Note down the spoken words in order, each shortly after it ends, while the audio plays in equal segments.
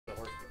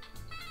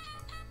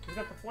We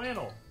got the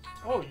flannel.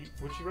 Oh,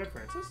 was she Red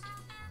Francis?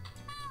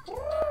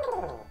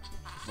 Wow.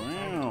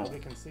 They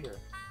can see her.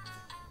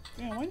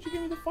 Man, why didn't you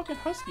give me the fucking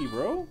husky,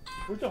 bro?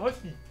 Where's the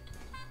husky?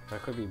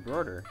 That could be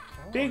broader.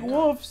 Oh, Big yeah.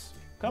 wolves.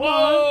 Come on.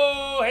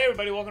 Whoa! Hey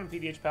everybody, welcome to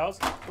PDH Pals.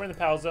 We're in the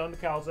Pal Zone, the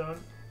Cal Zone,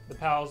 the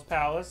Pals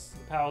Palace,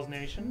 the Pals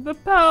Nation. The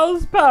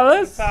Pals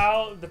Palace.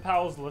 The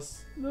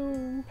Palsless.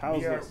 No.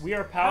 We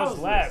are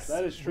Palsless.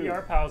 That is true. We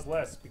are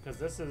Palsless because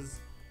this is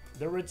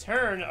the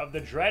return of the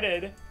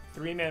dreaded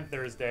 3-Man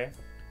Thursday.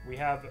 We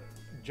have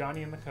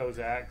Johnny and the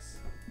Kozaks,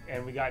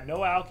 and we got no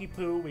Alky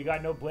Poo, we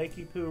got no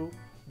Blakey Poo,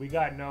 we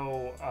got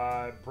no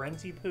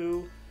Brenty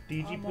Poo,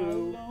 DG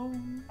Poo.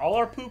 All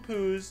our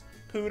poo-poos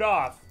pooed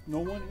off. No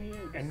one here.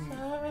 And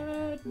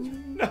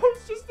no,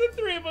 it's just the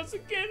three of us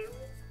again.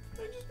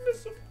 I just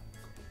miss them.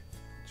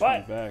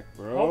 But back,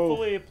 bro.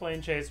 hopefully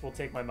Planechase will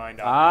take my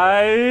mind off.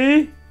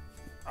 One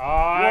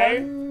I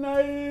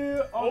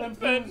all them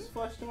open. poos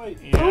flushed away.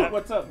 Yeah. Oot,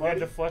 what's up, We had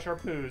buddy? to flush our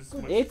poos.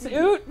 It's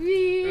Oot.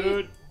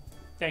 Dude,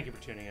 thank you for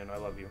tuning in. I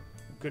love you.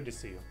 Good to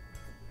see you.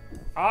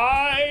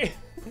 But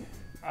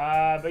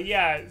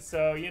yeah,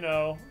 so, you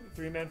know,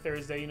 3-Man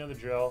Thursday, you know the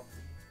drill.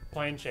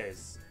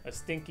 Planechase. A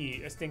stink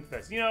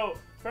fest. You know,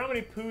 for how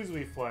many poos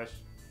we flush,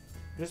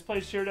 this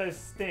place sure does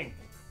stink.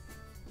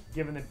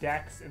 Given the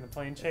decks in the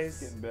Planechase. It's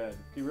getting bad.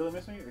 Do you really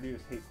miss me, or do you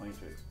just hate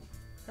Planechase?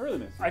 I really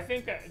miss you. I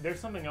think there's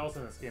something else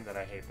in this game that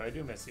I hate, but I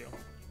do miss you.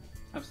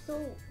 I'm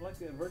still like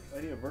the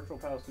idea of virtual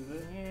pals. Is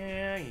it?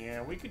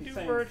 Yeah, we could do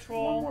Saying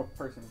virtual. One more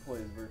person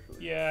plays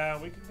virtually. Yeah,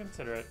 we could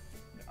consider it.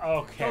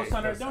 Okay. Oh,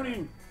 Thunder, don't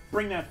even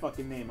bring that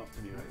fucking name up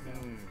to me right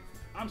now.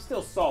 I'm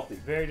still salty.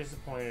 Very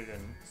disappointed in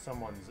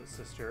someone's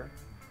sister,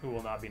 who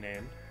will not be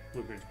named,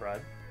 Bluebeard's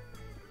bride.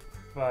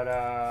 But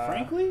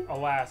frankly,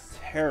 alas,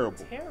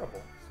 terrible.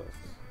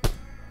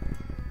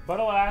 But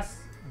alas,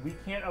 we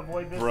can't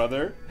avoid this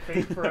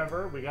fate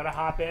forever. We gotta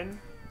hop in.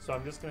 So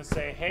I'm just gonna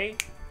say, hey,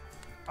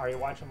 are you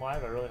watching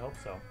live? I really hope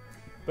so.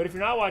 But if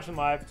you're not watching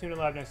live, tune in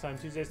live next time,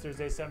 Tuesdays,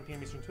 Thursdays, 7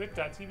 p.m. Eastern,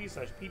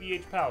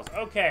 twitch.tv/PDHPals.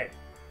 Okay.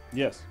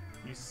 Yes.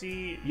 You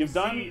see, You've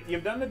done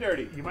the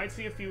dirty. You might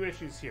see a few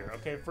issues here.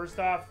 Okay, first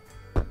off,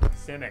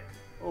 Simic.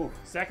 Oh.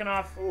 Second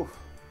off,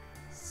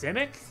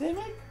 Simic.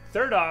 Simic?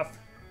 Third off,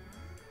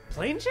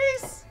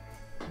 Planechase?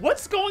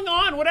 What's going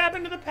on? What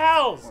happened to the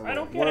pals? I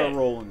don't get it. We're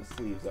rolling the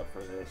sleeves up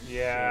for this.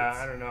 Yeah,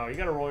 I don't know. You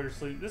gotta roll your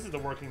sleeves. This is the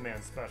working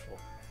man special.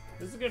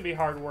 This is gonna be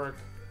hard work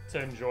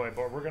to enjoy,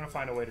 but we're gonna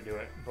find a way to do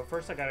it. But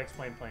first I gotta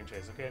explain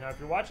Planechase. Okay, now if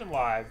you're watching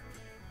live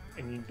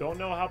and you don't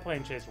know how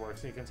Planechase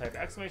works, you can type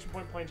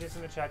 !Planechase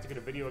in the chat to get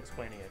a video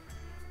explaining it.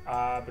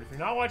 But if you're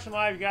not watching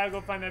live, you gotta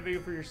go find that video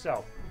for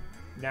yourself.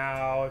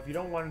 Now, if you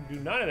don't want to do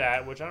none of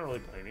that, which I don't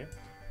really blame you,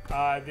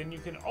 then you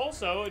can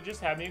also just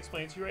have me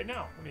explain it to you right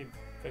now. Let me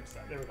fix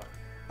that. There we go.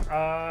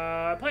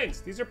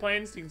 Planes. These are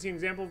planes. You can see an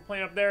example of a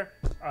plane up there.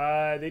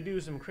 They do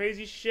some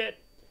crazy shit,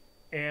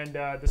 and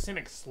the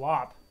Simic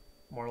slop,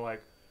 more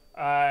like.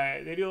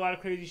 They do a lot of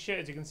crazy shit,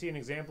 as you can see an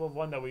example of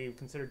one that we've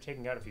considered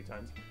taking out a few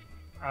times.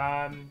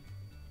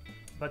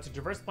 But to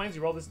traverse planes,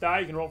 you roll this die.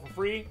 You can roll it for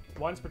free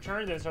once per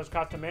turn, then it starts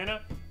costing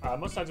mana.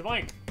 Most sides are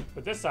blank.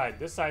 But this side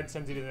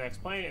sends you to the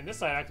next plane, and this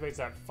side activates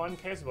that fun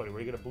chaos ability where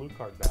you get a blue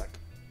card back.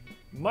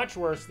 Much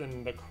worse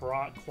than the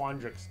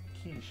Quandrix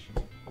quiche.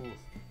 Oof.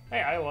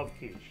 Hey, I love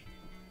quiche.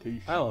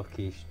 I love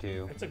quiche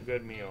too. It's a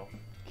good meal.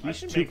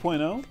 Quiche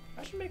 2.0?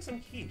 I should make some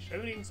quiche.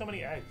 I've been eating so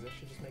many eggs. I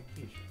should just make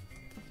quiche.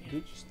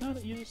 You just gotta,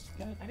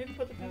 I didn't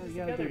put the pieces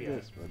gotta together do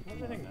yet. this, bro. What was I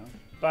Come on thinking? now.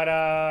 But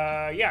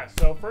yeah.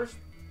 So first,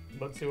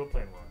 let's see what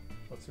plane we're on.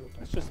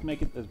 Let's just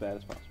make it as bad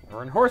as possible.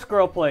 We're in Horse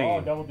Girl plane. Oh,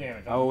 double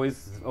damage.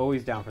 Always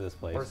down for this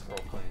place. Horse Girl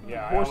plane.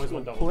 Yeah, I Horse always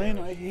went double plane,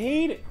 damage. I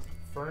hate it.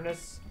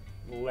 Furnace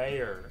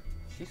layer.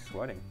 She's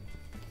sweating.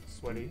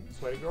 Sweaty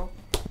girl.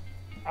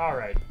 All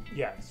right.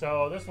 Yeah.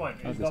 So this one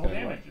is double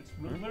damage. It's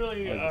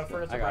literally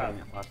furnace I of got wrath.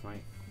 it last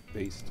night.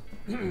 Based.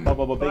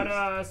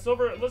 But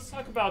Silver, let's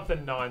talk about the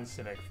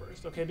non-Simic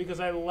first, okay? Because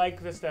I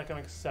like this deck. I'm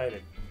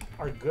excited.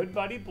 Our good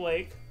buddy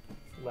Blake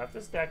left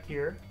this deck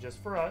here just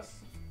for us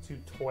to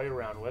toy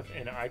around with,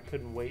 and I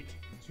couldn't wait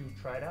to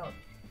try it out.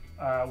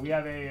 We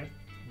have a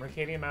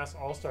Mercadian Mass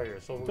All-Star here,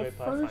 Silverglade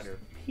Pathfinder.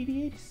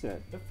 PDH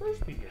set. The first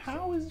PDH set.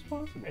 How is this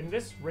possible? And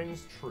this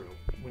rings true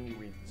when you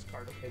read this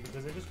card, okay?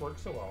 Because it just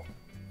works so well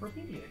for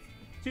PDH.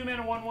 2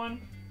 mana,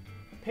 1/1.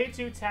 Pay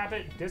 2, tap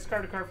it,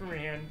 discard a card from your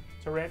hand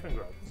to Rampant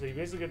Growth. So you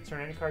basically get to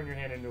turn any card in your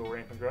hand into a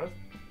Rampant Growth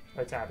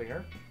by tapping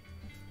her.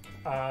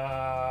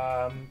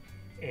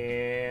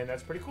 And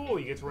that's pretty cool.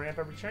 You get to ramp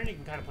every turn. You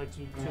can kind of play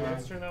two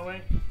ramps turn that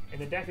way. And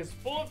the deck is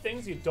full of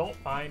things you don't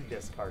find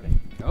discarding.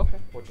 Okay.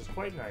 Which is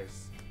quite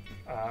nice.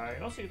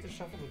 And also you get to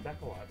shuffle the deck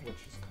a lot, which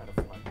is kind of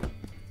fun.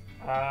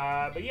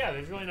 But yeah,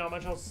 there's really not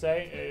much else to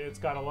say. It's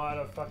got a lot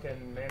of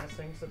fucking mana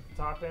sinks at the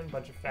top end,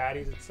 bunch of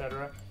fatties,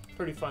 etc.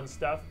 Pretty fun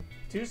stuff.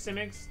 2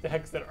 Simics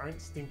decks that aren't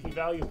stinky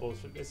value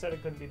bullshit. They said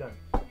it couldn't be done.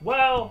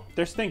 Well,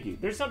 they're stinky.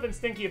 There's something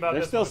stinky about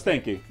this. They're still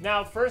stinky.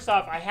 Now, first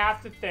off, I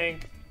have to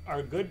thank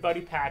our good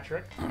buddy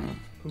Patrick,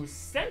 who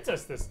sent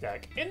us this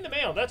deck in the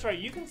mail. That's right,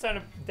 you can send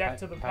a deck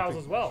to the pals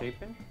as well.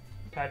 Chapin?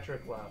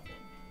 Patrick Laughlin.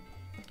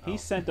 He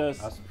sent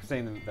us. I was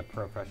saying the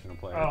professional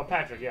player. Oh,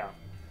 Patrick, yeah.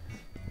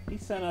 He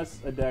sent us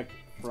a deck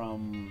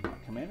from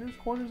Commander's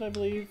Quarters, I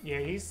believe. Yeah,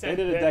 he They sent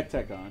did a deck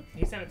tech on it.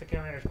 He sent it to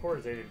Commander's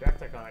Quarters. They did deck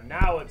tech on it.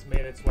 Now it's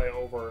made its way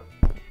over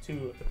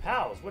to the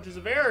Pals, which is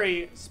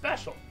very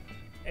special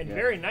and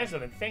very nice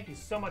of him. Thank you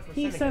so much for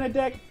He sending sent it. a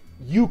deck.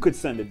 You could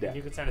send a deck.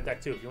 You can send a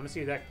deck too. If you want to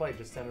see a deck played,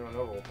 just send it on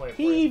over. We'll play it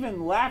for He you.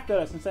 even laughed at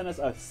us and sent us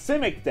a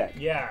Simic deck.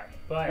 Yeah,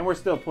 but And we're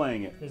still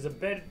playing it. there's a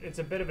bit. It's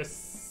a bit of a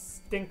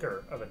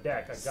stinker of a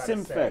deck. I gotta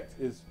Simfect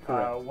say. is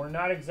correct. We're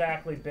not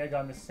exactly big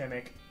on the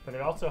Simic, but it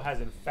also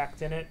has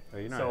Infect in it. Oh,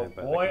 you're not so in it,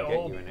 but I boy, can get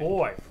oh you in it.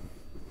 boy,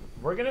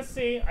 we're gonna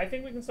see. I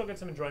think we can still get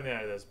some enjoyment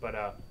out of this.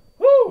 But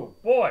whoo,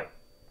 boy,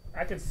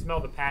 I can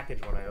smell the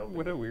package when I open.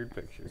 What a weird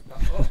picture.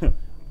 Oh,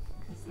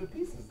 it's the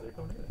pieces. They're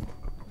coming in.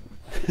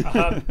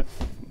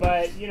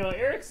 But you know,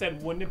 Eric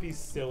said, "Wouldn't it be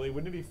silly?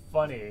 Wouldn't it be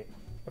funny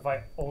if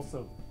I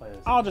also play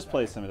this?" I'll just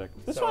play a Simic deck.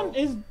 This So- one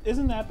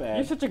isn't that bad.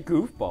 You're such a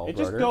goofball, It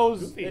just brother. goes.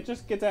 Goofy. It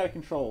just gets out of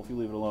control if you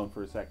leave it alone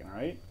for a second. All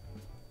right.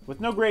 With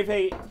no grave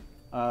hate,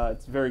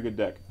 it's a very good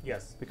deck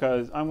Yes.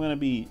 because I'm gonna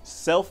be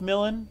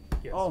self-milling.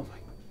 Yes. Oh my!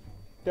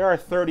 There are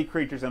 30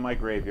 creatures in my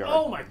graveyard.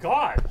 Oh my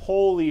God!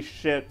 Holy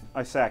shit!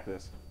 I sack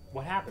this.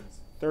 What happens?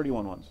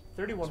 31 ones.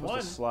 31 Supposed to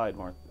 1. slide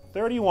more.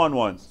 31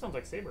 ones. Sounds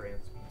like Saber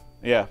Hands.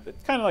 Yeah,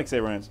 it's kind of like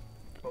Saber Hands.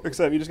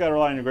 Except you just gotta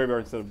rely on your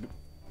graveyard instead of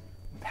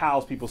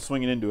pals people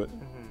swinging into it.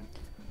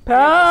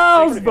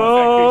 Pals, Saber Hands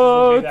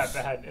won't be boats.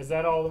 that bad. Is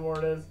that all the more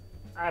it is?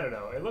 I don't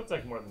know. It looks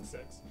like more than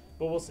 6,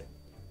 but we'll see.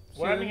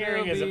 What I'm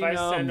hearing is if I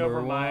send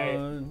over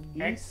my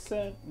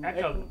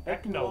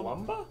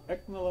Echnolumba?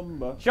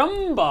 Echnolumba.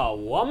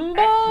 Chumbawamba.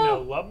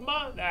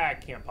 Echnolumba?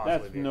 That can't possibly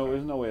That's be a no. card.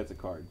 There's no way it's a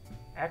card.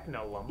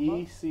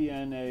 Echnolumba?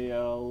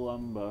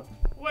 Ecnalumba.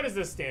 What does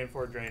this stand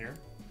for, Drainer?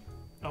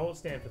 I won't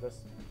stand for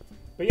this.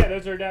 But yeah,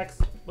 those are decks.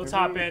 Let's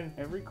hop in.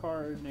 Every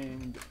card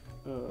named.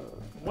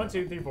 1,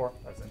 2, 3, 4,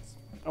 5, 6.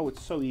 Oh,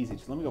 it's so easy.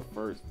 Just let me go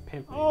first.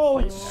 Pimp me. Oh,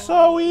 it's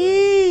so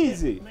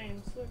easy.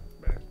 Name slick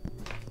back.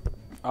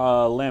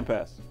 Land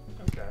pass.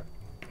 Okay.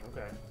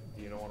 Okay.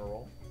 Do you know want to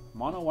roll?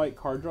 Mono white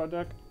card draw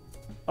deck.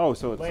 Oh,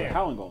 so it's Land. a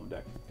Howling Golem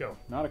deck. Go.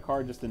 Not a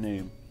card, just a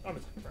name. I'm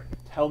just right.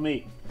 Tell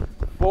me.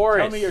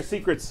 Forest. Tell me your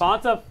secrets.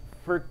 Font of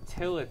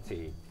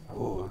fertility.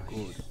 Oh,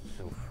 good.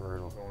 So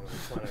fertile. Going to the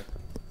clinic.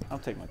 I'll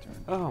take my turn.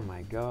 Oh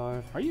my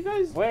god. Are you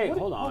guys? Wait, what-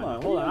 hold on.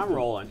 What Hold are on. you I'm guys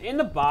rolling. In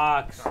the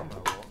box. I'm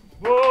gonna roll.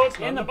 Whoa, it's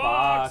not In the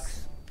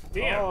box.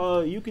 Damn.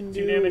 doing? You can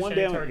 2 do damage 1 to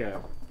any damage. target.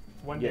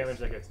 Yeah. 1 Yes. damage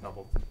that gets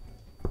doubled.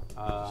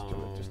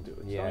 Just do it.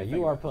 Yeah, Don't you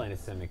think are about it. playing a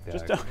Simic deck.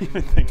 Just don't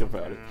even think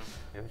about it.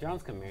 If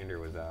John's commander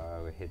was out,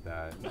 I would hit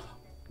that.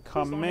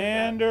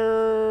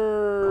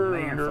 Commander.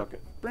 Commander. Fuck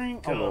it. Bring.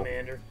 I'll roll.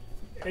 Commander.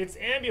 It's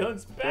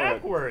ambulance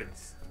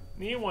backwards.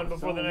 Need one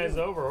before the So night's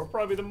new. over, or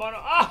probably the mono.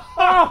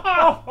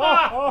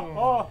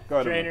 Go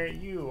ahead. Trainer,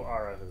 you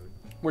are a hoot.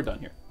 We're done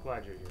here.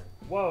 Glad you're here.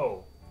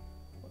 Whoa.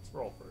 Let's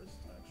roll first,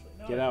 actually.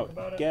 Now Get I out. think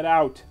about it. Get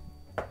out.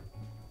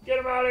 Get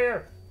him out of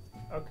here.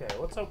 Okay,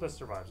 let's hope this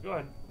survives. Go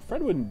ahead.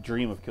 Fred wouldn't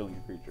dream of killing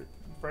a creature.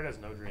 Fred has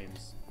no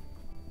dreams.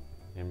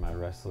 In my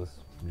restless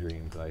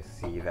dreams, I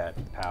see that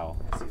pal.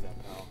 I see that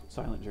now.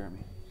 Silent Jeremy.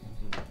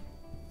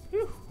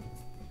 Whew.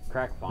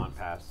 Crack font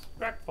pass.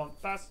 Crack font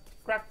fast.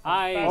 Crack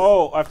I- font fast.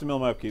 Oh, I have to mill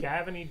my upkeep.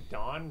 Gavany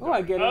Dawn. Oh,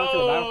 I get it onto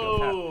the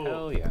battlefield. Oh,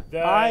 Hell yeah.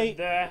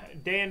 The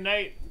day and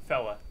night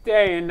fella.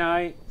 Day and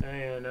night.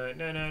 Day and night.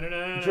 Na, na, na,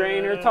 na, na,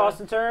 Drainer, na, toss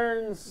and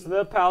turns.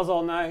 The pals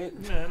all night.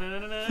 na, na,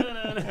 na, na,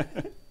 na, na.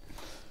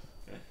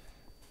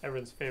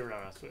 Everyone's favorite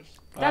on our switch.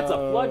 That's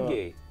a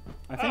floodgate.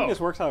 I think Oh. this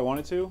works how I want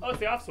it to. Oh, it's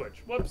the off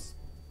switch. Whoops.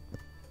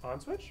 On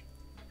switch?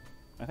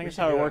 I We think it's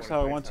should how do it that works when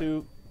how I it's want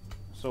to.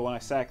 So when I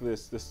sack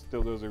this, this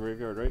still goes to the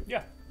graveyard, right?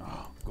 Yeah.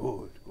 Oh,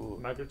 good,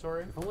 good.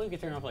 Migratory. If only we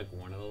could turn off like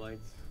one of the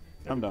lights.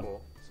 That'd I'm be done.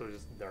 Cool. So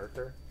just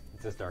darker.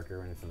 It's just darker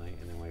when it's night,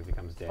 and then when it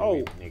becomes day, Oh,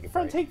 we make it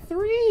Fred, bright. take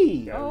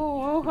 3. Yeah.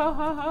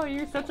 Oh,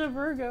 you're such a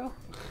Virgo.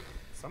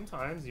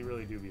 Sometimes you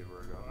really do be a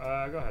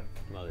Virgo. Go ahead.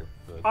 Mother.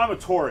 I'm a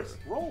Taurus.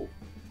 Roll.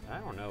 I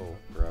don't know,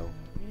 bro.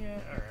 Yeah,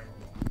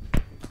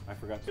 alright. I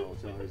forgot to roll.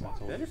 It's the only reason I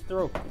told Did I you. just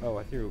throw? Oh,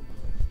 I threw.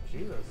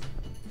 Jesus.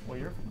 Well,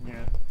 you're. Yeah.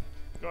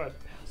 Go ahead.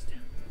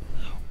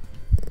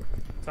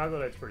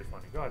 Silverglade's pretty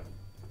funny. Go ahead.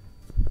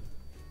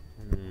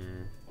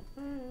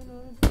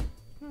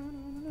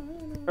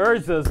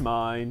 Urza's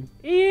mine.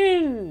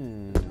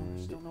 In. I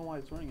just don't know why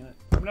it's running it.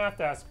 I'm gonna have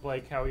to ask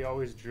Blake how he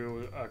always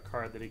drew a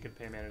card that he could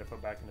pay mana to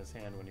put back in his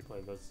hand when he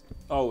played this.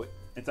 Oh,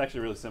 it's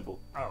actually really simple.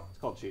 Oh. It's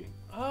called cheating.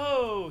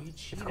 Oh, he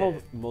cheated. It's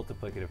called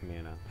multiplicative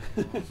mana.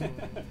 I don't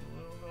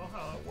know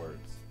how it works.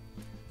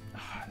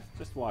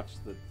 Just watch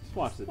the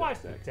Why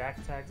deck.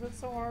 deck tags? That's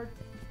so hard.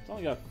 It's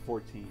only got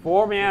 14.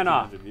 4 mana.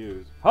 1,500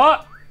 views.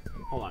 Huh!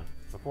 Hold on.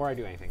 Before I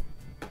do anything.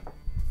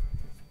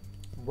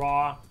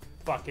 Raw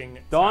fucking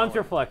Dawn's talent.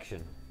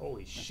 reflection.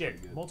 Holy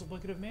shit.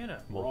 Multiplicative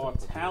mana. Raw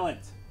talent.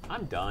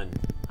 I'm done.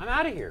 I'm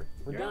out of here.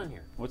 We're Yeah. done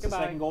here. What's Goodbye.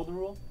 the second golden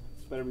rule?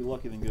 It's better be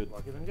lucky than good.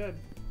 Lucky than good.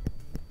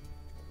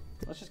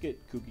 Let's just get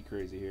kooky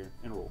crazy here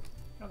and roll.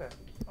 Okay.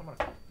 I'm gonna.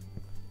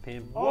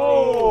 Pimp.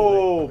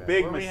 Oh, Whoa.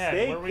 big Where we mistake,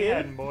 heading? Where we kid.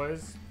 heading,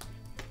 boys?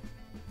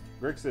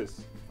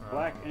 Grixis.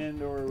 Black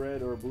and or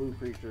red or blue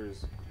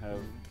creatures have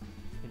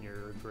In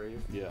your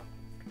grave. yeah.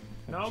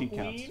 No, cheat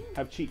queen. counts.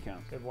 Have cheat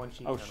counts. They have one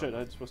cheat Oh count shit! on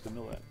I was supposed to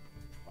mill that.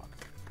 Fuck.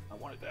 I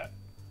wanted that.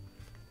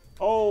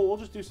 Oh, we'll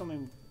just do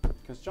something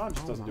because John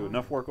just doesn't do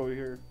enough work over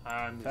here.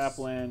 Tap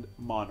land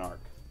Monarch.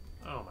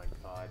 Oh my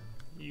god.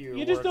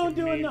 You just don't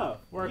do enough.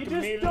 You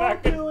just don't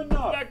like do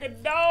enough. Like a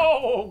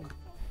dog.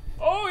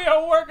 Oh,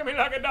 you're working me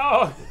like a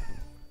dog.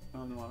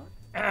 On the Monarch.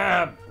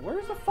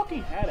 Where's the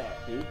fucking hat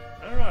at, dude?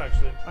 I don't know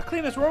actually. I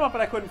cleaned this room up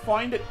and I couldn't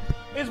find it.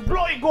 It's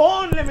bloody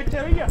gone, let me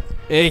tell you.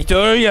 Hey,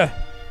 Eutropia.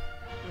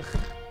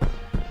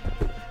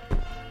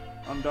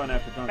 I'm done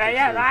after John.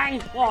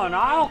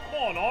 Monarch.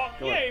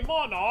 Go Yay, ahead.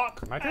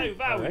 Monarch. My turn? Hey,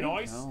 very Already?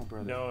 nice. No,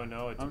 brother.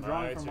 No, it's I'm my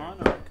drawing for turn.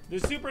 Monarch. The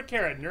Super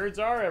Carrot. Nerds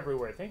are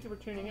everywhere. Thank you for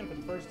tuning in for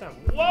the first time.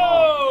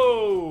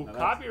 Whoa! Now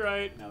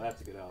Copyright. Now that's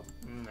a good album.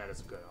 That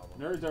is a good album.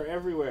 Nerds are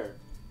everywhere.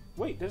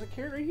 Wait, there's a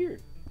carrot right here.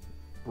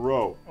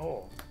 Bro.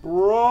 Oh,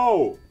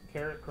 Bro.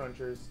 Carrot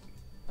Crunchers.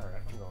 Alright,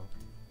 I'm going.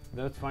 You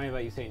know what's funny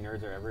about you saying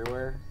nerds are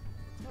everywhere?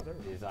 Oh, there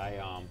we go. Is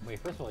wait,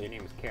 first of all, your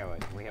name is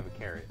Carrot, and we have a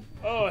carrot.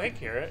 Oh, hey,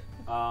 Carrot.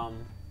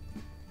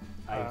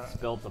 I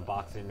spilt a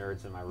box of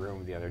nerds in my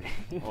room the other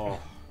day. Oh,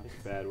 that's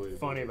a bad way to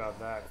Funny about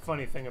that.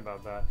 Funny thing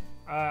about that.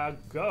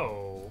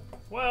 Go.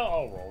 Well,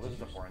 I'll roll. This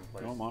is a boring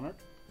place. You want Monarch?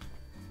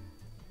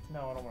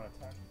 No, I don't want to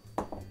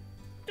attack.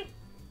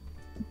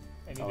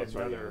 I need It's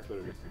right another. here.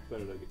 It's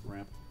better to get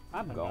ramp.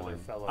 I'm Another going.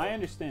 fellow. I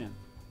understand.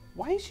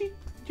 Why is she?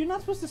 You're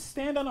not supposed to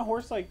stand on a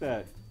horse like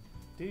that.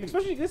 Dude.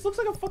 Especially, this looks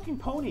like a fucking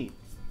pony.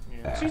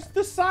 Yeah. She's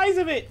the size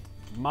of it.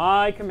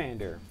 My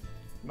commander.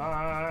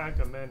 My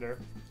commander.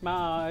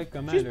 My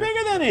commander. She's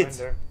bigger than it.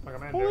 Commander. My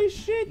commander. Holy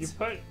shit. You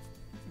put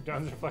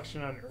John's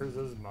reflection on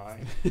Urza's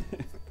mind.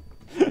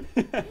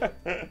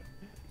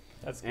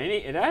 That's good.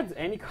 It adds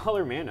any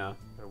color mana.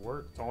 It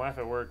works. Don't laugh,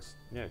 it works.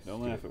 Yeah,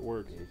 Don't laugh, it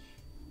works. bitch.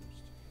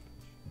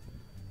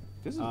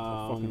 This is a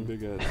fucking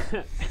big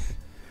ass.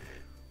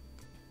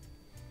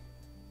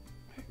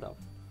 What the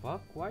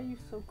fuck? Why are you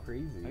so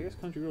crazy? I guess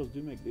country girls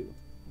do make do.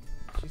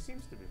 She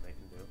seems to be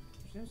making do.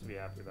 She seems to be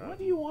happy about What it.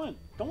 do you want?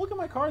 Don't look at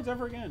my cards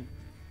ever again.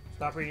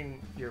 Stop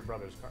reading your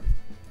brother's cards.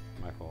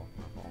 My fault.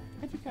 My fault.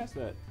 How'd you cast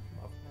that?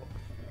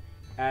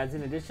 Adds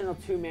an additional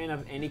 2 mana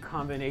of any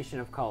combination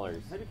of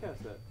colors. How'd you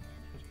cast that?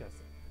 Which cast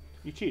it?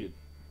 You cheated.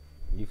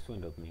 You've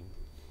swindled me.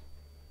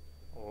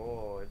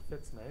 Oh, it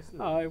fits nicely.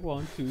 I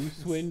want to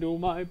swindle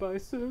my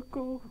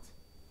bicycle.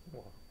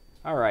 Whoa.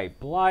 Alright,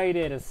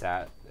 Blighted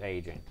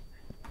Agent.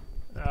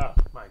 Oh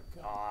my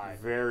god.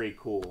 Very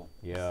cool.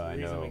 Yeah, The I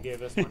reason know. we gave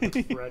this one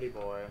to Freddy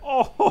Boy.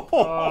 Oh!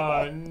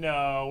 Oh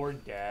no, we're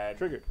dead.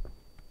 Triggered.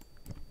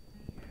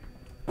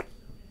 I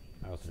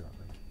also dropped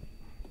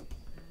it.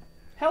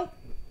 Help!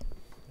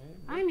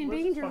 I'm in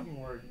danger. What's the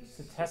fucking word?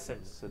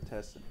 Cetescent.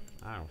 Cetescent.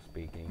 I don't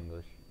speak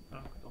English. Oh, I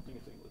don't think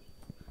it's English.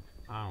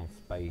 I don't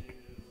speak.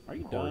 Are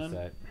you done?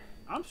 Corset.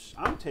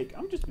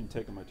 I'm just been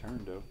taking my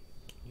turn though.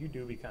 You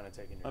do be kind of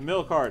taking your A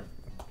mill card.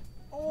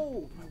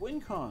 Oh, my win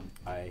con.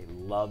 I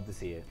love to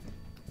see it.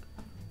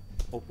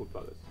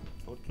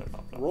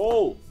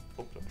 Roll.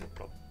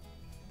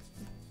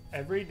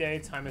 Every day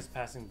time is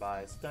passing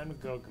by. It's time to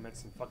go commit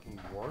some fucking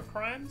war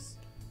crimes.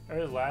 Or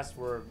his last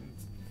word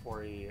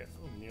before he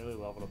nearly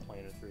leveled a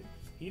Planet 3.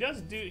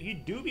 He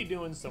do be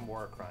doing some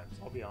war crimes,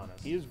 I'll be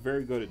honest. He is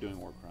very good at doing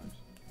war crimes.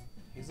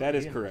 He's that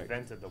is he correct.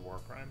 Invented the war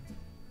crime.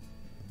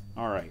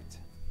 All right.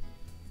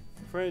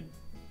 Fred,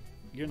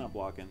 you're not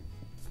blocking.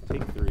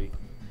 Take 3.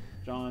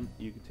 John,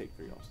 you can take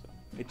 3 also.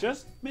 It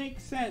just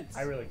makes sense.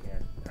 I really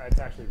can't. It's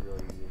actually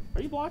really easy.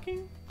 Are you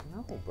blocking?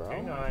 No, bro.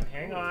 Hang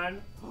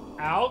on.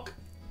 Alk,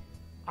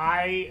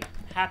 I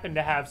happen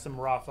to have some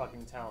raw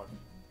fucking talent.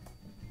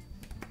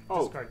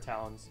 Oh, Discard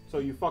talons. so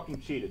you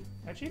fucking cheated.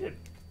 I cheated.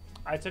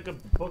 I took a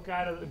book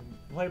out of the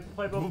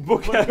playbook.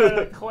 Book Book out out of of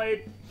the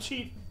clay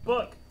cheat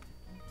book.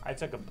 I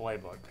took a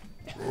playbook.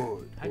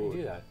 Good. How'd you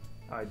do that?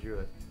 I drew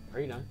it. Are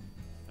you done?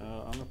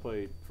 I'm gonna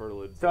play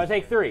Fertilid. So I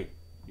take 3.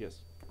 Yes.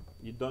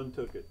 You done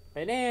took it.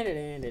 The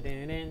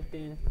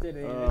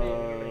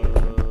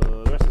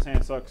The rest of his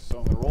hand sucks, so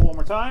I'm gonna roll one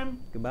more time,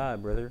 Goodbye,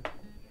 brother.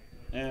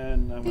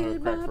 and I'm gonna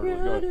crack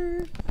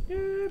Fertilid. Go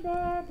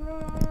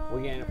ahead.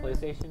 We getting a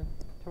PlayStation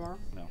tomorrow?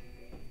 No.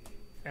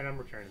 And I'm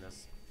returning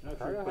this. No,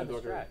 Try to have a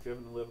Planeswalker. strat. If you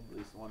haven't lived at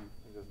least one.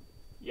 It doesn't-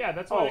 Yeah,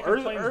 that's why I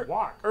can planes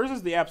walk.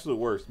 Urza's the absolute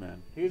worst,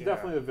 man. He's Yeah.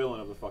 definitely the villain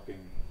of the fucking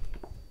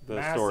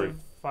Massive story.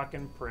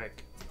 fucking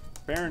prick.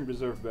 Baron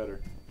deserved better.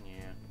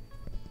 Yeah.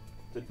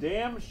 It's a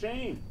damn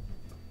shame.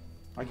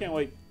 I can't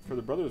wait for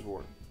the Brothers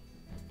War,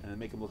 and then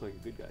make him look like a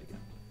good guy again.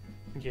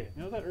 Yeah.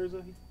 You know that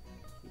Urza?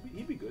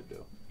 He'd be good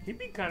though. He'd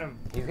be kind of.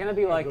 He's gonna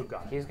be a like. good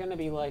guy. He's gonna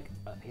be like.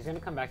 He's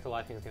gonna come back to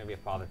life. And he's gonna be a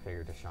father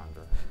figure to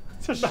Chandra.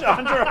 To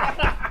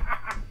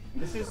Chandra.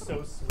 This is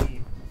so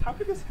sweet. How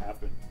could this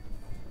happen?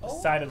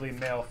 Decidedly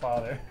male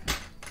father.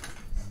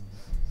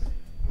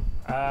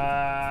 What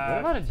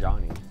about a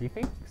Johnny? Do you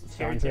think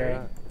Terry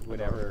Chandra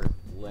would ever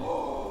live?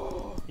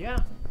 Yeah.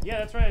 Yeah,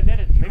 that's right. I did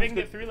it. Maybe I can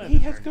get 3 lands. He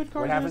has good cards.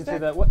 What in happened his to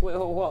deck. the? What?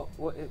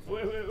 Wait. It's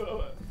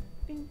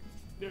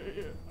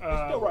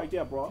still right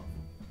there, bro.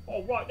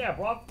 Oh, right there,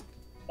 bruv.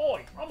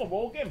 Oi, I'm gonna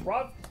roll again,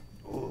 bruv.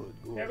 Good.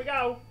 Here we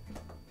go.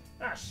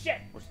 Ah, shit.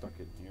 We're stuck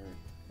in here.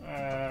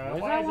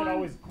 Why is it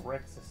always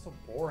Grix? It's so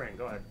boring.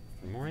 Go ahead.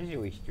 More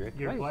usually strict.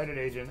 Your blighted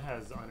agent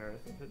has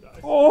unearthed the dice.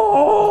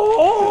 Oh!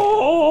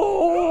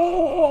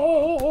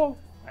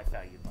 I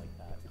thought you'd like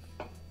that.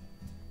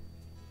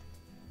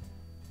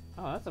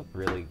 Oh, that's a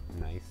really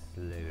nice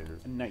letter.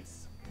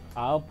 Nice.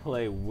 I'll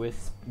play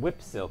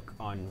Whip Silk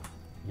on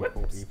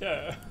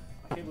Whipster.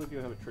 I can't believe you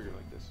have a trigger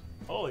like this.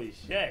 Holy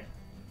shit.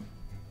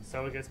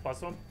 So it gets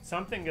 +1.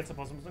 Something gets a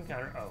 +1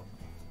 counter. Oh.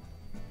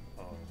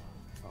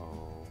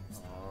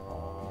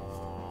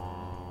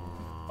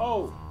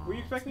 Oh, were you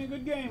expecting a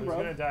good game, Who's bro?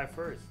 gonna die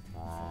first?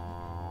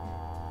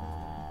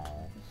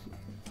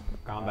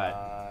 Combat.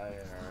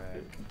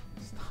 Alright.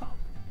 Stop.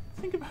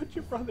 Think about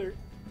your brother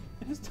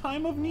in his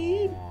time of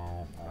need.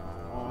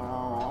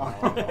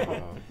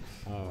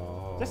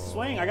 Just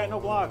swing. I got no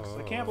blocks.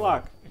 I can't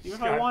block. Even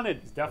if I wanted.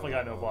 He's definitely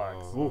got no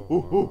blocks.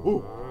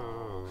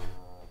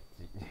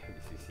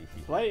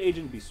 Blighted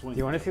agent be swinging. Do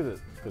you want to see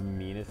the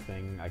meanest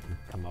thing I can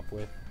come up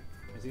with?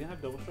 Is he gonna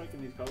have double strike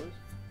in these colors?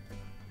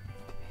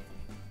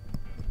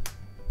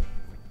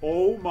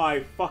 Oh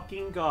my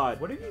fucking god!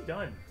 What have you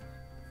done?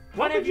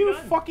 How did you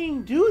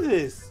fucking do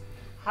this?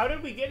 How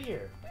did we get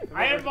here?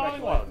 I had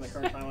evolving In logs. the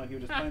current timeline, he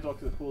would just planeswalk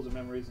to the pools of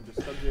memories and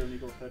just sub-zero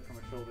Nico's head from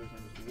his shoulders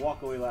and just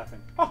walk away laughing.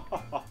 What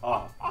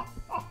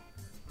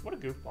a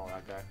goofball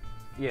that guy.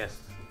 Yes,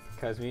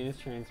 Cosmina's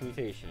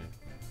transmutation.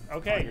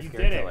 Okay, your you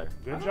scary did killer. it.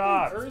 Good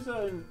job.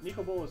 Urza and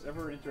Nico Bolas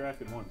ever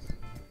interacted once.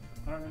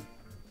 I don't know.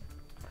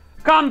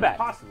 Combat!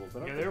 Possible, but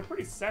Yeah, okay. they were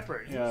pretty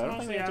separate. He Yeah, was I don't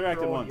think mostly they after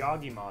interacted old once.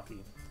 Yagi-Mothi.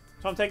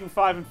 So I'm taking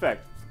 5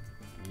 infect.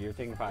 You're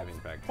taking 5 in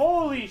fact.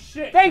 Holy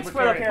shit! Thanks Super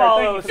for the carry.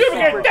 follow, Thank you for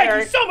the Super follow.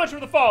 Thank you so much for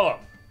the follow.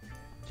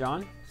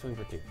 John, swing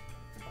for 2.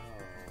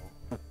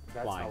 Oh,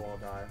 that's Flying. how I'll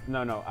die.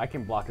 No, I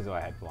can block as though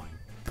I had flying.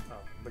 Oh,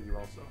 but you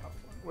also have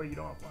flying. Wait, you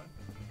don't have flying.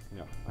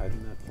 No, I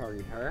did not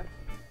target her.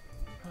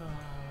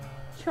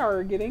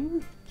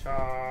 Targeting.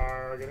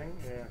 Targeting,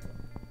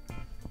 yeah.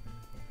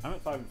 I'm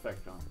at 5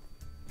 infect, John.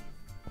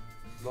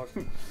 Look.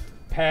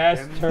 Pass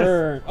Them.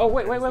 turn. Oh,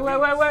 wait. In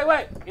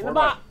the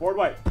box. Board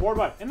white.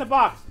 In the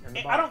box. In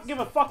the I don't box. give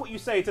a fuck what you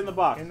say. It's in the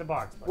box. In the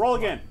box. buddy. Roll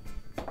Come on. again.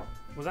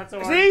 Was that so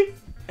hard? See?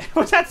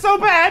 Was that so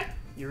bad?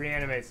 You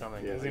reanimate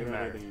something. Doesn't even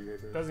matter.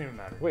 Doesn't even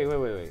matter. Wait.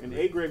 An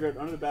A graveyard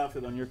under the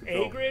battlefield on your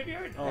control. A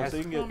graveyard? Oh, so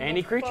you can get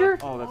Any creature?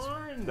 Oh, that's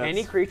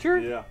Any creature?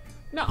 Yeah.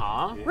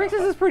 Nuh-uh. Yeah.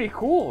 Grixis is pretty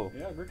cool.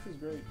 Yeah, Grix is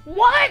great.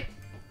 What?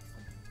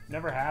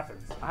 Never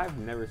happens. I've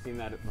never seen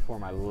that before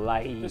in my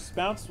life. Just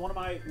bounce one of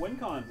my win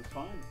cons. It's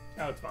fine.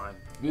 Oh, it's fine.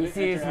 This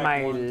Didn't is interact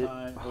my... one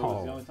time. It was the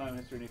Oh. only time in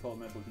history Nicole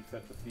Mental he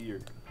fed the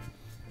fear.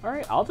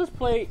 Alright, I'll just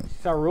play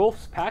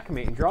Sarulf's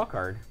Packmate and draw a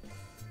card.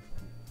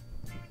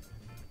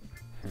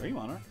 Are you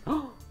on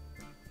her?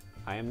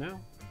 I am now.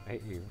 I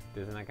hate you.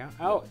 Doesn't that count?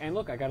 Oh, and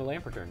look, I got a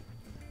lamp return.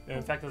 And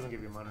in fact, doesn't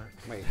give you mana.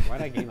 Wait, why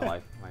did I gain a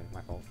life?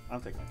 My fault.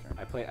 I'm taking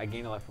my turn. I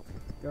gained a life.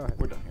 Go ahead.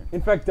 We're done here.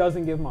 In fact,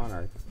 doesn't give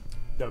Monarch.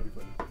 That would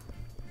be funny.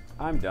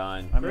 I'm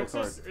done. I'm real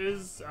card. Grixis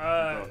is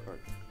Draw a card.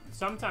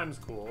 sometimes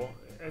cool.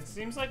 It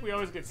seems like we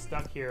always get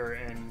stuck here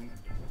and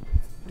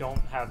don't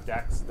have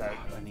decks that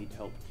I need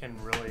help. can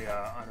really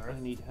unearth. I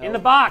need help. In the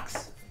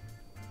box!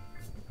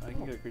 I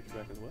can get a creature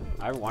back as well.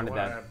 I wanted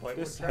Wanna that. play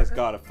This with has Tracker?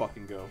 got to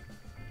fucking go.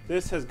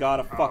 This has got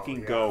to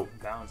fucking yeah. go.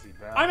 Bouncy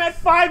bounce. I'm at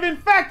 5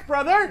 infect,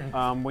 brother!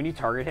 When you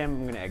target him,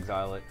 I'm gonna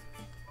exile it.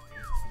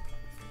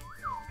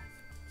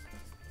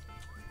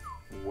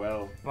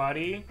 Well.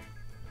 Buddy,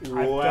 I've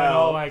done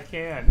all I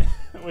can,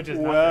 which is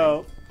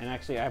well. And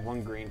actually, I have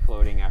 1 green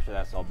floating after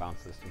that, so I'll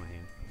bounce this to my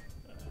hand.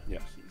 nothing. Yeah.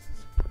 Jesus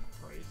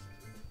Christ.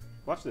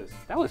 Watch this.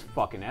 That was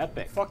fucking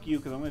epic. Fuck you,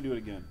 because I'm going to do it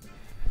again.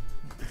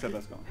 Except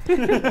that's gone.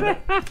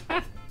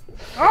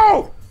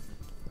 Oh!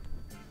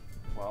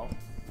 Well,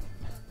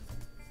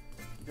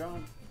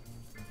 John.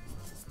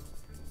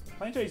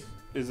 Planechase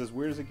is as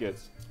weird as it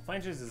gets.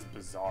 Planechase is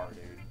bizarre, dude.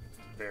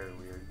 It's very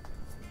weird.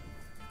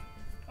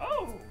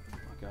 Oh! I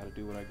gotta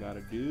do what I gotta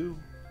do.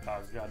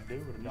 Dog's gotta do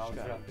what a dog's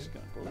gotta do. Just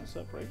gotta pull this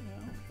up right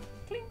now.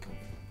 Clink.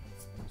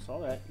 Saw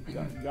that.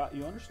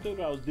 You understood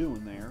what I was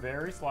doing there.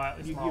 Very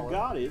slightly You smaller.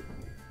 got it.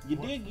 You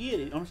What? did get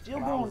it. I'm still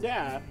What I going was- to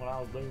die. What I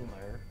was doing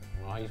there.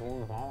 Well, he's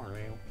one smaller,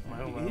 man.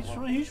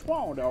 He's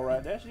spawned all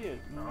right. That's it.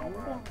 All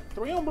right.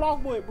 3 on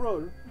block boy,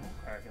 brother.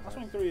 Cracking I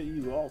swing this. 3 at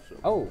you also.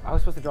 Oh, I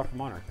was supposed to draw for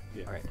Monarch.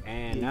 Yeah. Alright,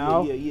 and Yeah,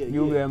 now yeah,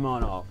 you yeah. get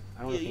Monarch.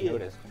 I don't know if Yeah, you yeah.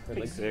 noticed. Her Take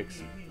legs,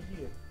 6.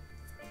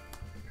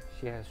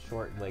 she has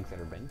short legs that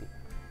are bendy.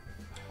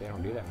 They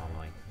don't do that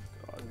normally.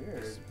 God,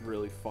 Weird. this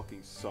really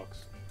fucking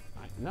sucks.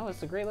 No,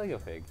 it's a great Lego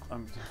fig.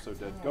 I'm so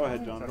dead. Go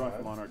ahead, John. Draw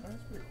for Monarch.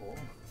 That's pretty cool.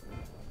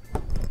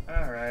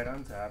 Alright,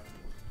 untap.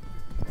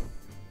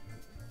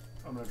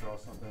 I'm gonna draw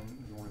something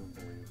you won't even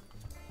believe.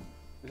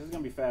 This is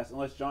gonna be fast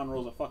unless John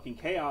rolls a fucking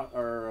chaos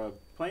or a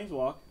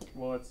planeswalk,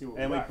 Well, let's see what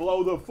and we got.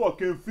 blow the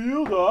fucking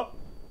field up.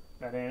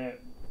 That ain't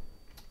it.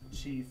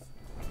 Chief.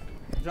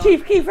 John-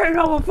 Chief Keef ain't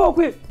no one fuck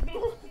with!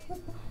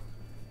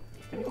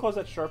 Can you close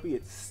that Sharpie?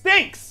 It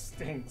stinks.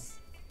 Stinks.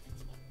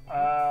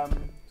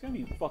 It's gonna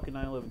be fucking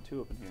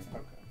 9/11-2 up in here.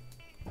 Okay.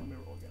 Let me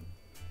roll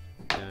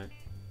again.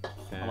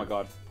 Oh my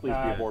god. Please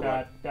be a board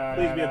wipe.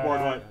 Please be a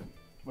board wipe.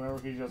 Whenever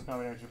he just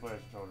combination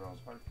players control draws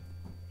card.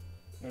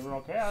 Maybe we're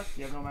all chaos.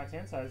 You have no max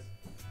hand size.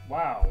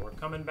 Wow, we're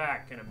coming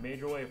back in a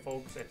major way,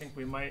 folks. I think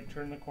we might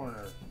turn the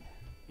corner.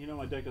 You know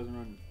my deck doesn't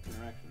run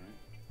interaction,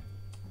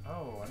 right?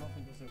 Oh, I don't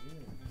think this is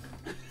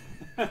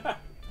either. I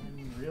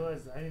didn't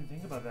realize. I didn't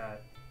think about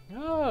that.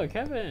 Oh,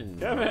 Kevin.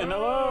 Kevin,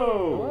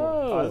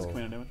 Hello. Oh, that's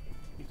command damage.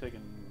 He's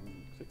taking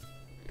 6.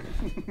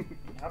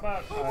 How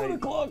about How about a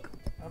clock?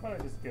 How about I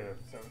just get a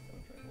 7/7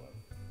 trade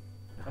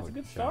left? That's a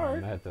good John,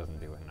 start. That doesn't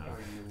do it Oh, now.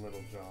 you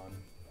little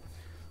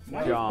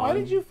John. Why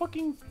did you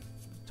fucking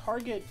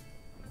target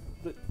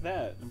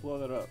that and blow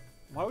that up?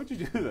 Why would you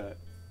do that?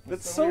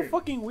 That's so weird.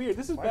 fucking weird.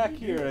 This is Why back did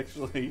you here, do it?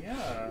 actually.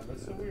 Yeah,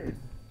 that's so weird.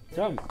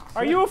 Jump.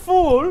 Are you a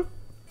fool?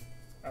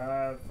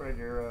 Fred,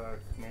 you're a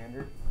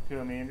commander,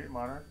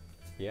 monarch.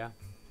 Yeah.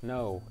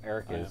 No,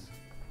 Eric I is.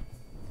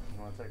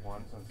 You want to take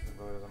one since it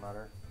really doesn't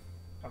matter?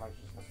 I'm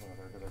actually just messing with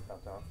her because I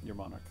tapped out. You're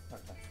monarch.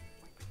 Okay.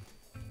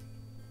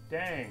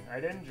 Dang, I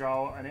didn't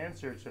draw an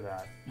answer to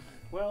that.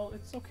 Well,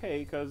 it's okay,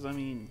 because, I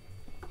mean,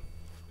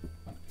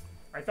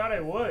 I thought I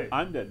would.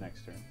 I'm dead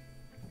next turn.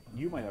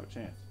 You might have a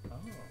chance. Oh.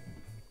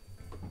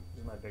 This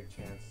is my big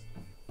chance.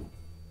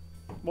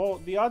 Well,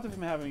 the odds of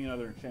him having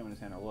another enchantment in his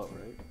hand are low,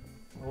 right?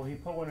 Well, he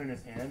put one in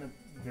his hand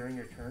during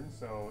your turn,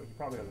 so he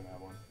probably doesn't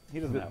have one. He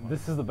doesn't have one.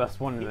 This is the best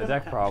one in He the doesn't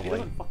deck, He probably.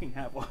 doesn't fucking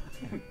have one.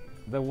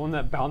 The one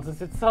that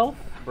bounces itself?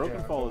 Broken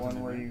Yeah, Fall the is one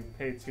in where there. you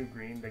pay 2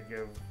 green to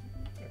give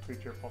a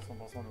creature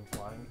 +1/+1 and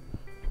flying.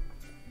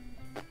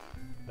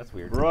 That's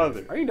weird.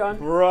 Brother. Are you done?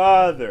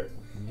 Brother.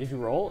 Did you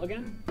roll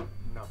again?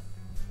 No.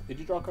 Did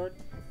you draw a card?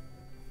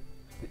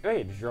 Oh,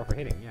 yeah, did you roll for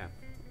hitting? Yeah.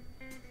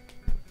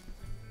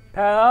 I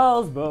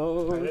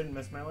Palsmeta. didn't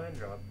miss my land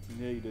drop.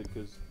 Yeah, you did,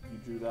 because you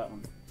drew that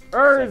one.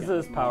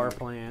 Urza's Second. power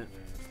plant.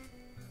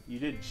 You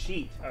did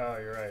cheat. Oh,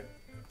 you're right.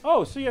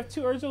 Oh, so you have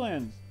 2 Urza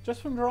lands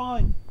just from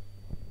drawing.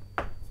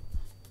 How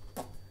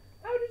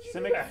did you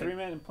Simic, do that?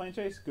 3-man, and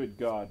Planechase? Good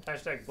God.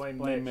 Hashtag blame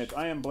Blame Mitch. Mitch.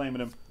 I am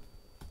blaming him.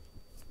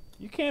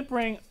 You can't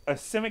bring a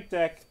Simic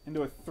deck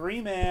into a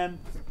 3-man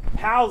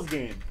Pals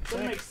game.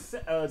 Doesn't make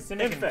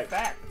Simic Infect.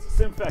 Infect.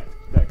 Simfect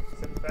deck.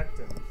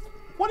 Disinfectant.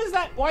 What is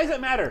that? Why does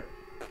that matter?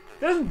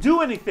 It doesn't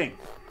do anything.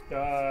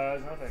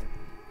 Does nothing.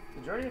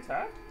 Did you already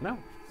attack? No.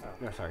 Oh.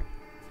 No, sorry.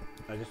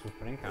 I just was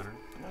putting counter.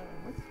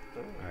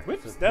 Alright,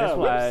 Whip so stab, this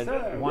whip lad,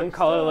 stab, 1 whip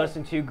colorless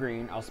stab. and 2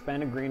 green. I'll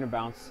spend a green to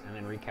bounce and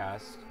then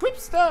recast.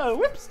 Whipster!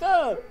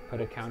 Whipster!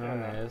 Put a counter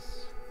on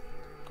this.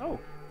 Oh,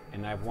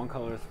 And I have 1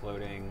 colorless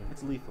floating.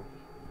 it's lethal.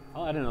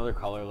 I'll add another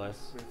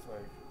colorless. It's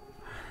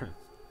like,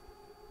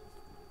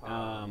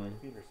 my Um,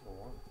 feet are so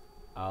warm.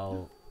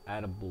 I'll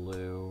add a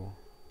blue.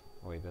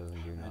 Wait, it doesn't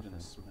do Imagine nothing.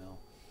 the smell.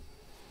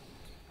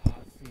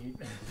 Feet.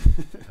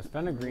 I'll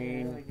spend a Yeah, I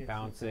green, get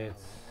bounce you. it.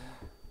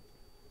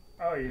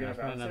 Oh, you're Yeah, gonna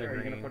spend bounce it? another Or are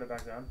you gonna green. put it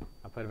back down?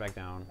 I'll put it back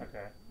down.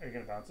 Okay. Are you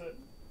gonna bounce it?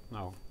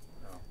 No.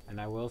 No. And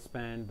I will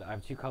spend, I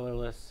have 2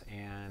 colorless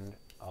and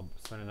I'll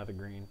spend another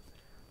green.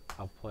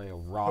 I'll play a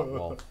Rot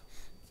Wolf.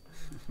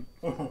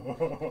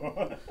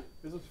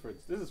 This is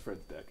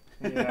Fred's deck.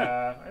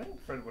 Yeah, I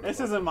think Fred would have. This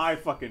isn't my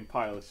fucking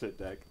pile of shit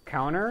deck.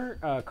 Counter?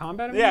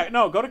 Combat? Yeah,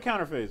 no, go to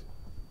counter phase.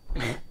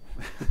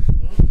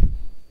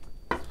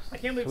 I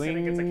can't believe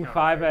Simic gets a Swing counter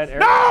 5 at phase.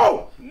 Eric.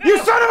 No! You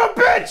son of a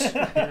bitch!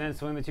 And then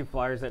swing the 2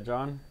 flyers at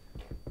John.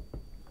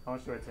 How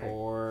much do I take?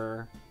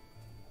 4,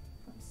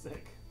 I'm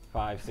sick.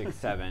 5, 6,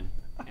 7.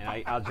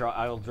 And I'll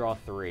draw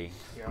 3.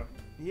 Yep.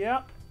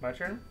 Yeah. My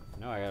turn?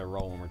 No, I gotta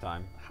roll one more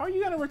time. How are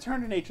you gonna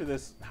return to nature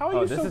this? How are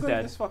Oh, you this so is good at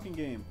dead. this fucking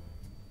game?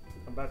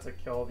 I'm about to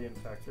kill the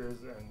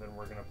infectors, and then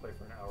we're gonna play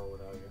for an hour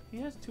without you. He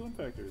has 2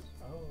 infectors.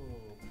 Oh.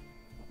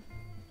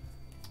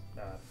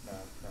 No.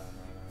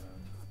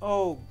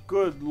 Oh,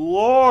 good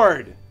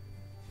lord!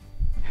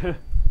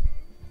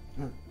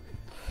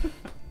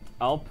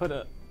 I'll put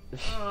a.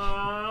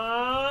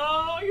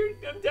 Oh,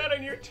 I'm dead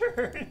on your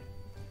turn.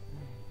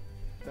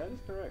 That is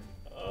correct.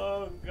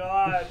 Oh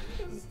God,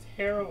 this is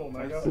terrible,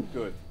 my That's God.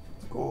 good.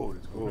 It's good.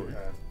 It's good. Okay,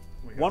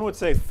 we got- One would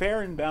say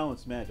fair and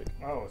balanced magic.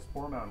 Oh,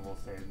 Spore Mound will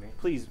save me.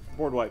 Please,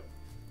 board wipe.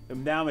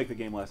 And now make the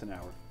game last an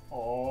hour.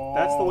 Oh.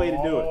 That's the way to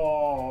do it.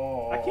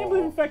 I can't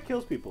believe Infect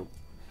kills people.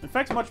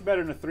 Infect's much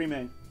better than a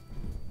 3-man.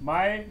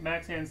 My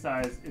max hand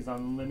size is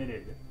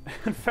unlimited.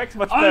 Infect's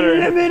much better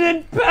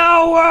Unlimited than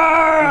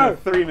power! a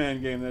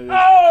 3-man game. That is.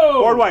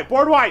 Oh! Board wipe.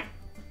 Board wipe.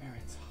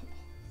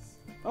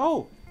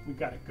 Oh, We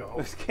gotta go.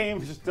 this game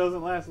just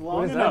doesn't last long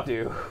What does enough. that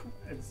do?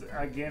 It's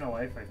I gain a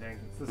life, I think.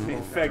 It's The the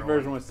Infect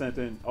version was sent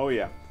in. Oh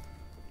yeah.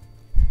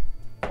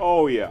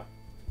 Oh yeah.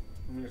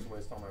 Let me just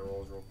waste all my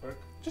rolls real quick.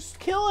 Just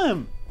kill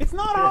him. It's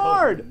not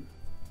hard.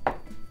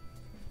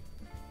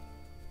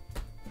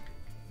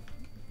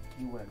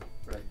 You win.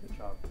 Right, good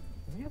job.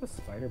 I have a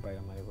spider bite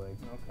on my leg.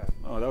 Okay.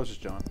 Oh, that was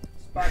just John.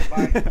 Spot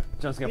bite.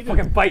 John's gonna He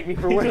fucking bite me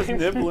for He's winning. just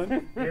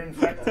nibbling. You're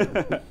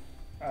infected.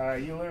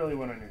 You literally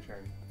win on your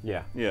turn.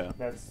 Yeah. Yeah.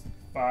 That's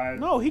 5.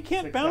 No, he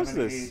can't 6, bounce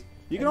 7, this. 8,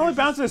 You can only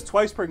bounce this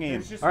twice per game.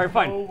 There's just All right,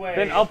 fine. no way.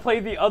 Then I'll play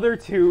the other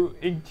 2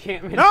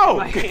 enchantments. No! in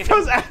my Get hand.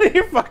 those out of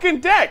your fucking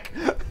deck!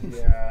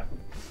 Yeah.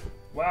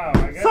 Wow.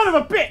 I guess, Son of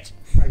a bitch!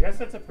 I guess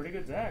that's a pretty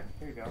good deck.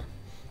 Here you go.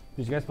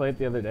 Did you guys play it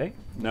the other day?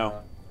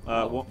 No.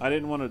 Well, I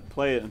didn't want to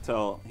play it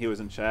until he was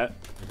in chat,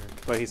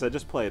 but he said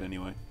just play it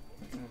anyway.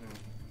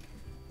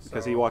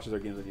 Because he watches our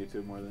games on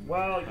YouTube more than...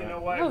 Well, you know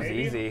what? That was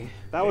maybe, easy.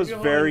 That was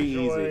maybe very he'll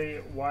easy.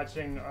 enjoy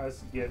watching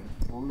us get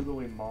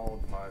brutally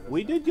mauled by this.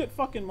 We did get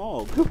fucking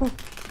mauled.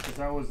 'Cause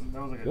that was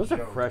like a Those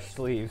joke. are fresh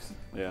sleeves.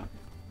 Yeah.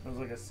 That was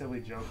like a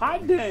silly joke.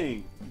 Hot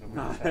dang! that we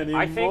Not just had.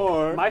 I think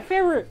anymore. my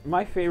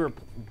favorite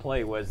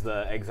play was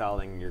the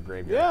exiling your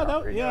graveyard. Yeah,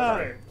 property. yeah.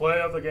 Right, play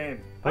of the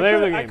game. Play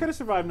of the I game. could have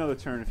survived another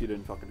turn if you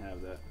didn't fucking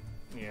have that.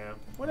 Yeah.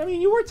 What I mean,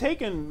 you were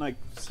taking like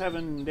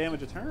 7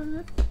 damage a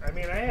turn. I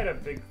mean, I had a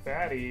big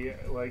fatty.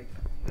 Like,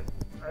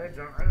 I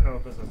don't know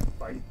if this is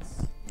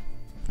fights.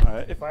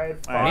 Alright, If I had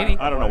Maybe.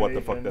 I don't know what the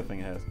Agent, fuck that thing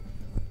has.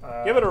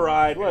 Give it a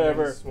ride, and then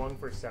whatever. Swung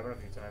for 7 a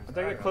few times. I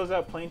think I closed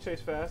out Planechase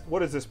fast.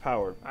 What is this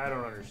powered? I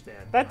don't understand.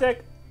 That deck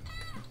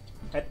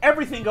had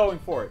everything going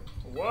for it.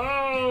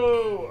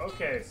 Whoa!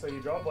 Okay, so you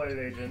draw Blighted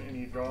Agent and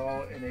you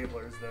draw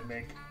enablers that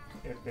make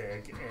it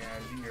big,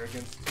 and you're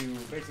against 2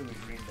 basically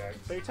green decks.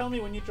 So you're telling me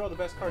when you draw the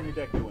best card in your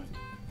deck, you win.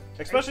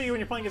 Especially when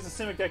you're playing against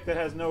a Simic deck that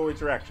has no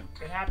interaction.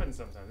 It happens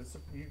sometimes.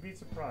 You'd be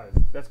surprised.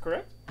 That's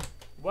correct?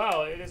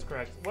 Well, it is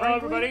correct. Well,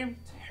 Frankly, everybody,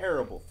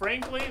 terrible.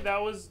 frankly,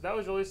 that was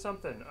really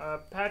something.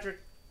 Patrick,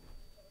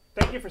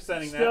 Thank you for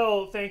sending that.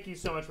 still, thank you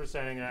so much for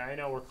sending that. I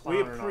know we're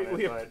clowning on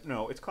it, but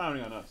no, it's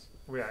clowning on us.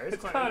 yeah, it's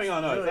clowning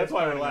on us. really That's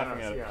why we're clowning on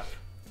laughing us, at it. Yeah.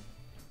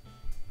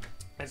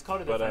 It's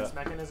called a But, defense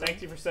mechanism.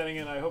 Thank you for sending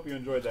it. I hope you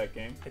enjoyed that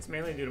game. It's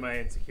mainly due to my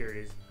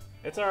insecurities.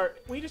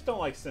 We just don't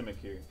like Simic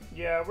here.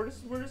 Yeah, we're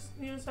just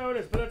that's how it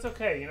is. But that's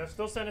okay. You know,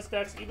 still send us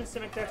decks, even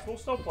Simic decks. We'll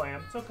still play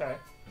them. It's okay.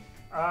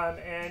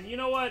 And you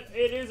know what?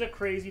 It is a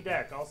crazy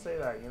deck. I'll say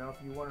that. You know, if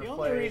you want to The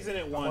play. only reason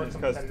it a won more is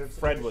because competitive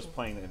Fred was situation.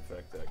 playing the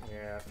Infect deck.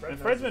 Yeah, And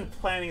Fred's been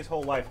planning his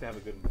whole life to have a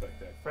good Infect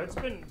deck.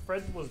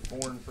 Fred was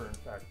born for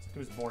infect. He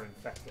was born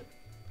infected.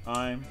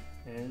 I'm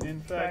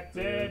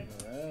Infected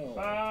Well.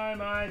 by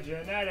my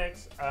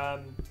genetics.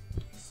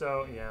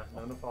 So yeah,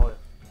 I'm gonna follow you.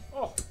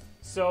 Oh.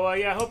 So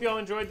yeah, I hope y'all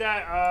enjoyed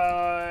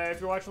that. If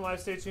you're watching live,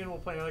 stay tuned. We'll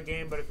play another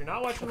game. But if you're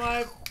not watching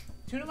live,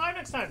 tune in live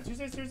next time.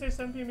 Tuesday, Thursday,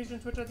 7 p.m. Eastern,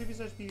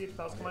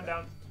 twitch.tv/PDHPals. Come on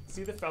down,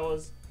 see the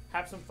fellas,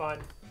 have some fun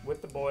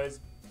with the boys.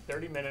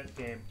 30-minute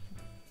game.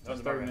 That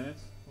was 30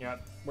 minutes? Yeah,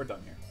 We're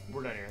done here.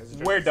 we're done here. This is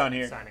We're just done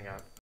here. Signing out.